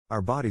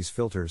Our body's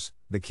filters,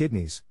 the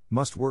kidneys,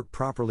 must work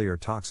properly or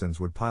toxins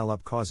would pile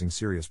up causing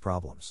serious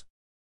problems.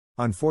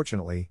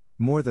 Unfortunately,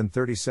 more than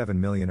 37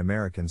 million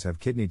Americans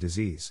have kidney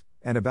disease,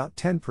 and about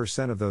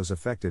 10% of those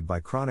affected by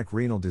chronic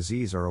renal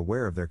disease are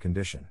aware of their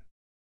condition.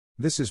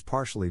 This is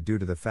partially due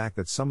to the fact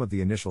that some of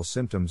the initial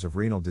symptoms of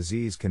renal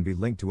disease can be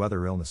linked to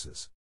other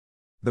illnesses.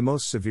 The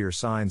most severe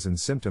signs and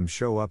symptoms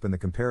show up in the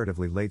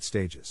comparatively late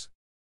stages.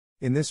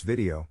 In this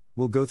video,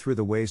 we'll go through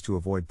the ways to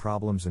avoid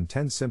problems and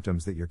 10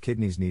 symptoms that your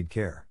kidneys need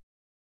care.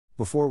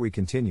 Before we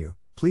continue,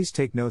 please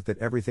take note that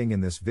everything in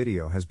this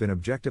video has been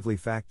objectively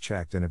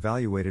fact-checked and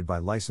evaluated by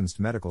licensed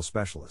medical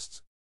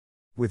specialists.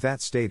 With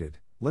that stated,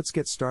 let's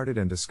get started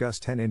and discuss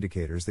 10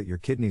 indicators that your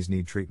kidneys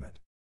need treatment.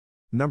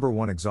 Number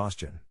 1.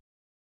 Exhaustion.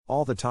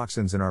 All the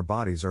toxins in our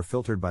bodies are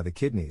filtered by the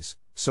kidneys,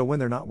 so when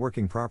they're not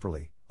working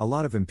properly, a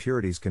lot of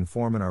impurities can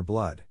form in our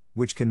blood,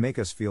 which can make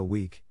us feel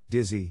weak,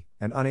 dizzy,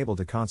 and unable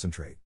to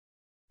concentrate.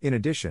 In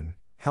addition,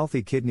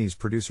 healthy kidneys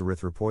produce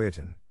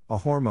erythropoietin, a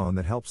hormone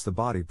that helps the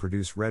body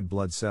produce red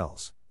blood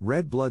cells.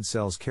 Red blood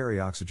cells carry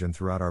oxygen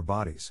throughout our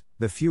bodies.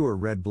 The fewer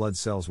red blood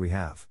cells we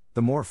have,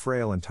 the more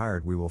frail and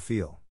tired we will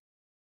feel.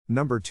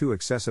 Number 2.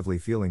 Excessively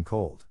feeling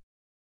cold.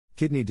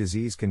 Kidney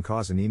disease can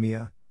cause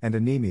anemia, and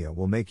anemia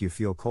will make you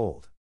feel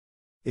cold.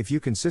 If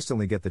you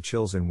consistently get the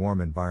chills in warm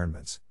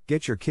environments,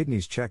 get your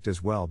kidneys checked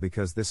as well,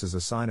 because this is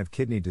a sign of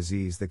kidney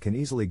disease that can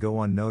easily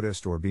go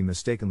unnoticed or be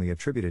mistakenly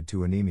attributed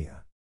to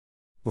anemia.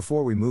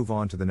 Before we move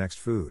on to the next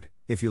food,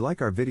 if you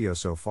like our video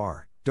so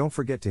far, don't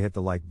forget to hit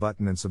the like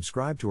button and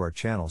subscribe to our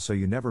channel so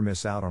you never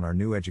miss out on our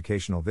new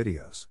educational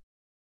videos.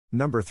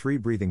 Number 3.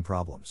 Breathing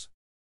problems.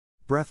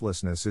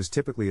 Breathlessness is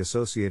typically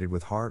associated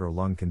with heart or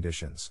lung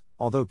conditions,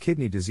 although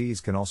kidney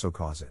disease can also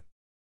cause it.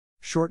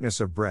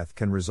 Shortness of breath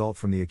can result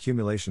from the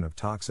accumulation of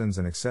toxins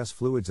and excess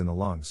fluids in the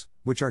lungs,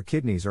 which our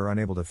kidneys are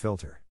unable to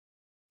filter.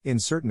 In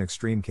certain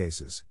extreme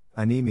cases,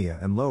 anemia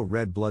and low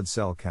red blood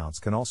cell counts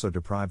can also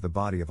deprive the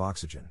body of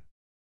oxygen.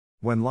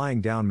 When lying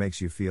down makes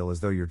you feel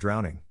as though you're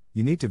drowning,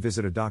 you need to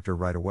visit a doctor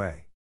right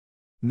away.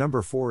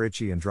 Number 4.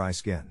 Itchy and dry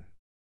skin.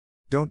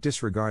 Don't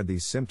disregard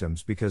these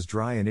symptoms, because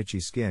dry and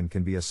itchy skin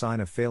can be a sign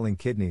of failing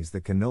kidneys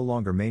that can no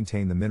longer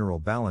maintain the mineral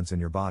balance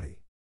in your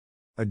body.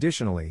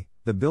 Additionally,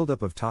 the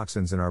buildup of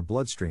toxins in our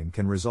bloodstream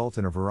can result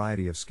in a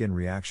variety of skin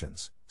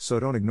reactions, so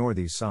don't ignore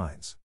these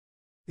signs.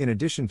 In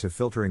addition to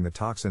filtering the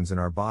toxins in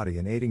our body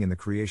and aiding in the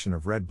creation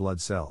of red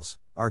blood cells,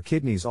 our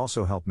kidneys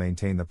also help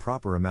maintain the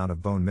proper amount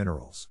of bone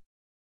minerals.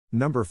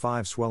 Number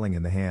 5. Swelling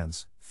in the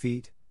hands,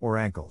 feet, or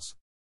ankles.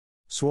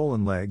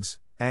 Swollen legs,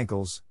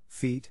 ankles,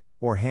 feet,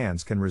 or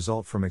hands can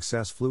result from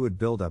excess fluid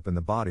buildup in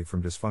the body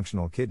from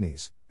dysfunctional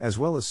kidneys, as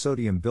well as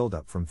sodium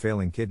buildup from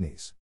failing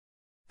kidneys.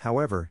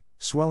 However,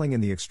 swelling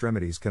in the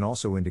extremities can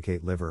also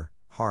indicate liver,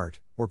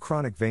 heart, or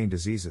chronic vein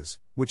diseases,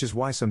 which is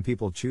why some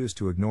people choose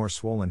to ignore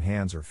swollen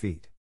hands or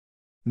feet.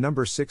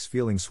 Number 6.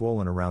 Feeling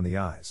swollen around the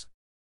eyes.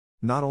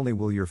 Not only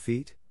will your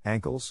feet,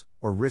 ankles,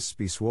 or wrists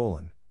be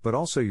swollen, but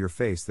also your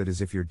face, that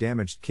is if your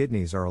damaged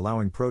kidneys are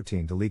allowing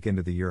protein to leak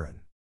into the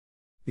urine.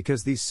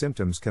 Because these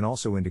symptoms can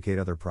also indicate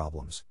other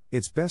problems,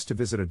 it's best to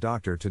visit a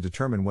doctor to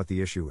determine what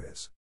the issue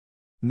is.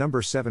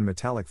 Number 7.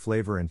 Metallic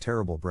flavor and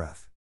terrible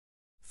breath.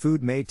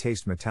 Food may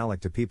taste metallic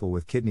to people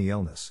with kidney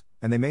illness,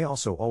 and they may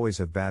also always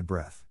have bad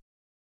breath.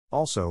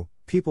 Also,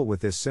 people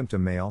with this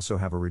symptom may also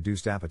have a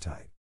reduced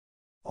appetite.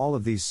 All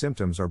of these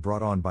symptoms are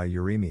brought on by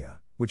uremia,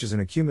 which is an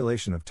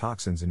accumulation of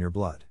toxins in your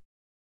blood.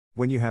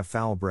 When you have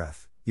foul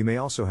breath, you may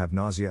also have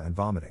nausea and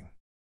vomiting.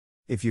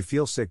 If you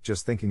feel sick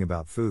just thinking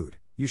about food,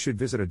 you should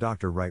visit a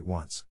doctor right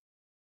once.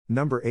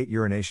 Number 8.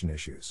 Urination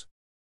issues.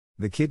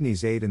 The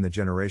kidneys aid in the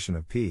generation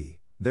of pee,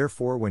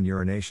 therefore when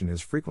urination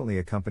is frequently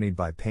accompanied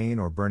by pain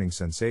or burning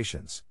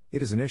sensations,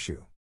 it is an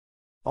issue.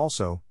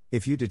 Also,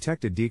 if you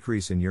detect a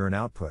decrease in urine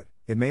output,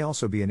 it may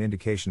also be an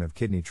indication of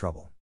kidney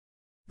trouble.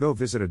 Go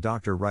visit a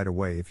doctor right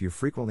away if you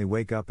frequently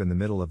wake up in the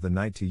middle of the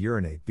night to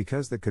urinate,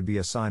 because that could be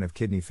a sign of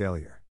kidney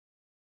failure.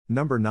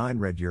 Number 9.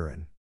 Red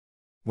urine.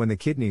 When the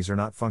kidneys are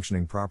not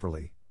functioning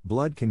properly,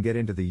 blood can get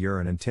into the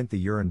urine and tint the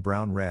urine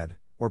brown red,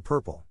 or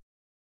purple.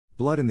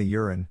 Blood in the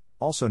urine,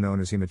 also known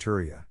as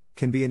hematuria,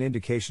 can be an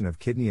indication of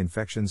kidney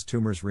infections,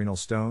 tumors, renal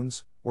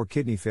stones, or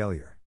kidney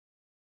failure.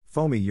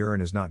 Foamy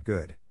urine is not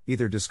good.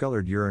 Either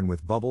discolored urine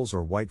with bubbles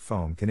or white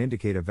foam can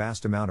indicate a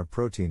vast amount of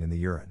protein in the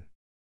urine.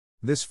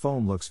 This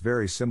foam looks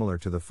very similar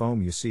to the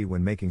foam you see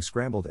when making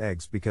scrambled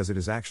eggs, because it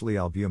is actually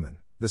albumin,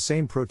 the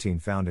same protein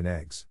found in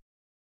eggs.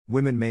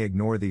 Women may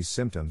ignore these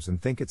symptoms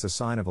and think it's a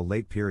sign of a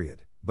late period,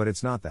 but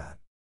it's not that.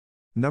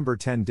 Number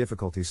 10.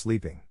 Difficulty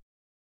sleeping.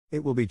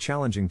 It will be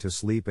challenging to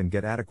sleep and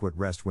get adequate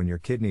rest when your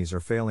kidneys are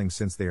failing,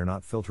 since they are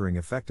not filtering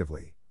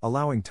effectively,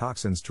 allowing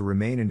toxins to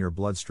remain in your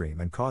bloodstream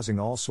and causing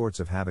all sorts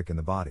of havoc in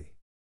the body.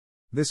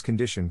 This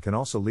condition can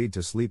also lead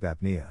to sleep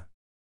apnea.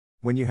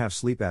 When you have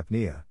sleep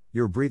apnea,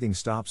 your breathing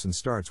stops and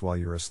starts while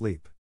you're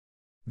asleep.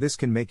 This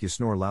can make you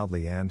snore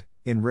loudly and,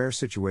 in rare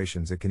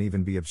situations, it can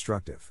even be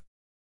obstructive.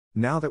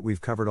 Now that we've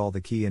covered all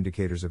the key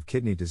indicators of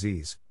kidney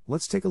disease,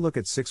 let's take a look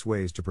at 6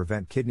 ways to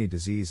prevent kidney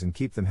disease and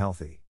keep them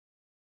healthy.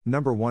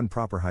 Number 1.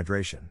 Proper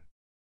hydration.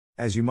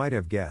 As you might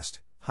have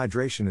guessed,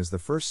 hydration is the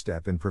first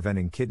step in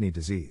preventing kidney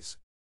disease.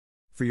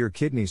 For your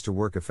kidneys to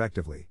work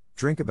effectively,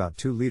 drink about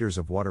 2 liters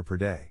of water per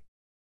day.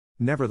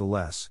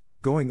 Nevertheless,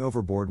 going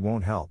overboard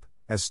won't help,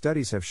 as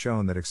studies have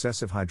shown that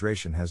excessive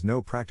hydration has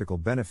no practical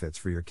benefits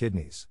for your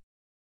kidneys.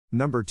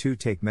 Number 2.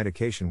 Take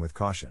medication with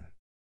caution.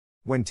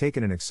 When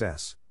taken in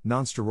excess,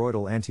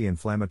 nonsteroidal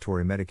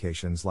anti-inflammatory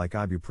medications like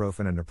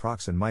ibuprofen and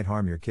naproxen might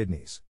harm your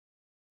kidneys.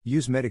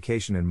 Use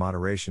medication in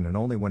moderation and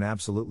only when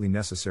absolutely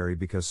necessary,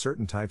 because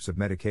certain types of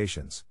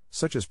medications,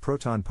 such as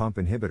proton pump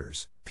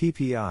inhibitors,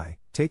 PPI,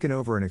 taken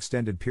over an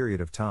extended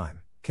period of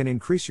time, can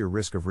increase your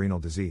risk of renal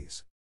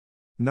disease.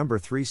 Number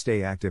 3.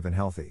 Stay active and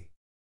healthy.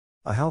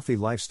 A healthy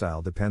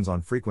lifestyle depends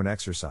on frequent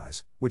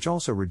exercise, which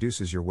also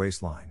reduces your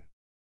waistline.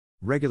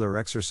 Regular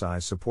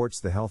exercise supports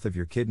the health of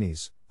your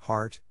kidneys,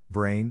 heart,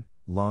 brain,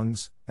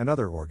 lungs, and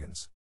other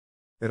organs.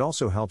 It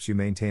also helps you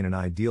maintain an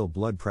ideal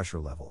blood pressure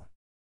level.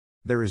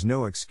 There is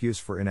no excuse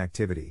for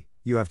inactivity.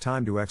 You have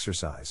time to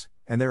exercise,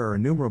 and there are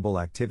innumerable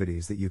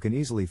activities that you can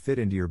easily fit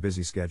into your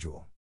busy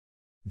schedule.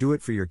 Do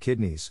it for your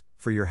kidneys,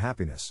 for your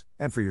happiness,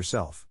 and for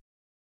yourself.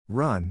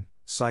 Run,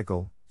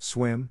 cycle,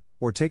 swim,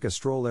 or take a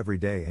stroll every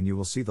day and you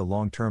will see the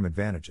long-term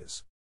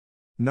advantages.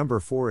 Number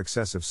 4.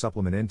 Excessive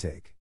supplement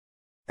intake.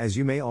 As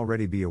you may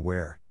already be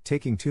aware,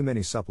 taking too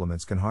many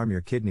supplements can harm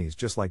your kidneys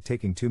just like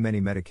taking too many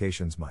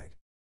medications might.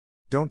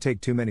 Don't take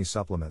too many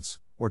supplements,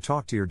 or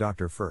talk to your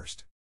doctor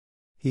first.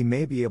 He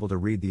may be able to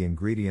read the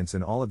ingredients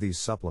in all of these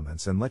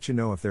supplements and let you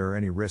know if there are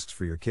any risks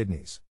for your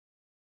kidneys.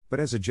 But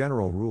as a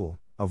general rule,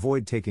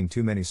 avoid taking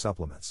too many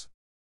supplements.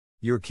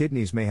 Your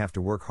kidneys may have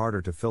to work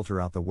harder to filter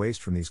out the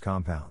waste from these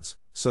compounds,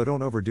 so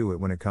don't overdo it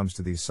when it comes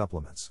to these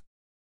supplements.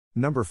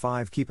 Number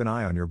 5. Keep an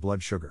eye on your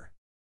blood sugar.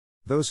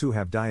 Those who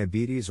have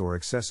diabetes or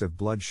excessive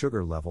blood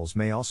sugar levels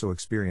may also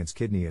experience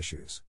kidney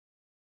issues.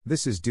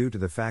 This is due to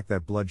the fact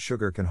that blood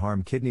sugar can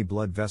harm kidney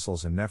blood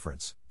vessels and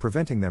nephrons,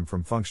 preventing them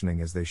from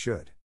functioning as they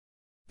should.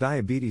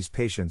 Diabetes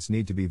patients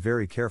need to be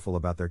very careful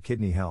about their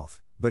kidney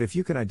health, but if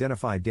you can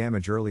identify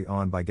damage early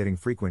on by getting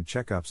frequent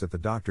checkups at the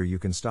doctor, you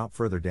can stop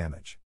further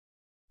damage.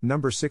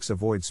 Number 6.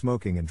 Avoid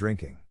smoking and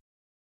drinking.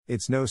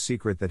 It's no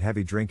secret that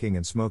heavy drinking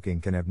and smoking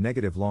can have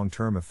negative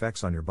long-term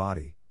effects on your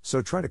body,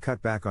 so try to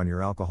cut back on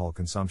your alcohol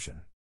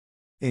consumption.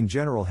 In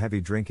general, heavy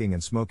drinking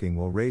and smoking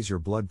will raise your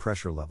blood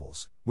pressure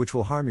levels, which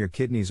will harm your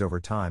kidneys over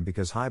time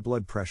because high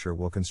blood pressure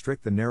will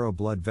constrict the narrow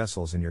blood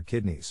vessels in your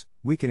kidneys,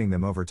 weakening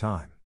them over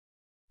time.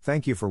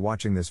 Thank you for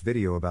watching this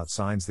video about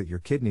signs that your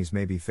kidneys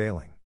may be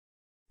failing.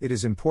 It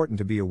is important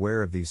to be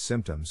aware of these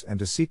symptoms and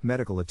to seek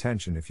medical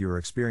attention if you are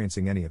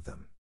experiencing any of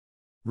them.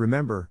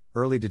 Remember,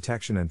 early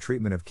detection and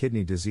treatment of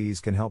kidney disease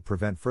can help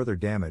prevent further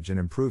damage and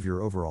improve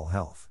your overall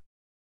health.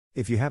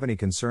 If you have any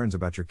concerns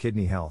about your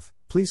kidney health,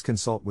 please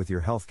consult with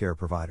your healthcare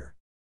provider.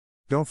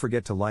 Don't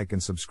forget to like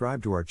and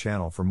subscribe to our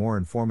channel for more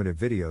informative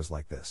videos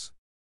like this.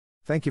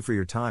 Thank you for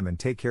your time and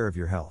take care of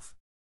your health.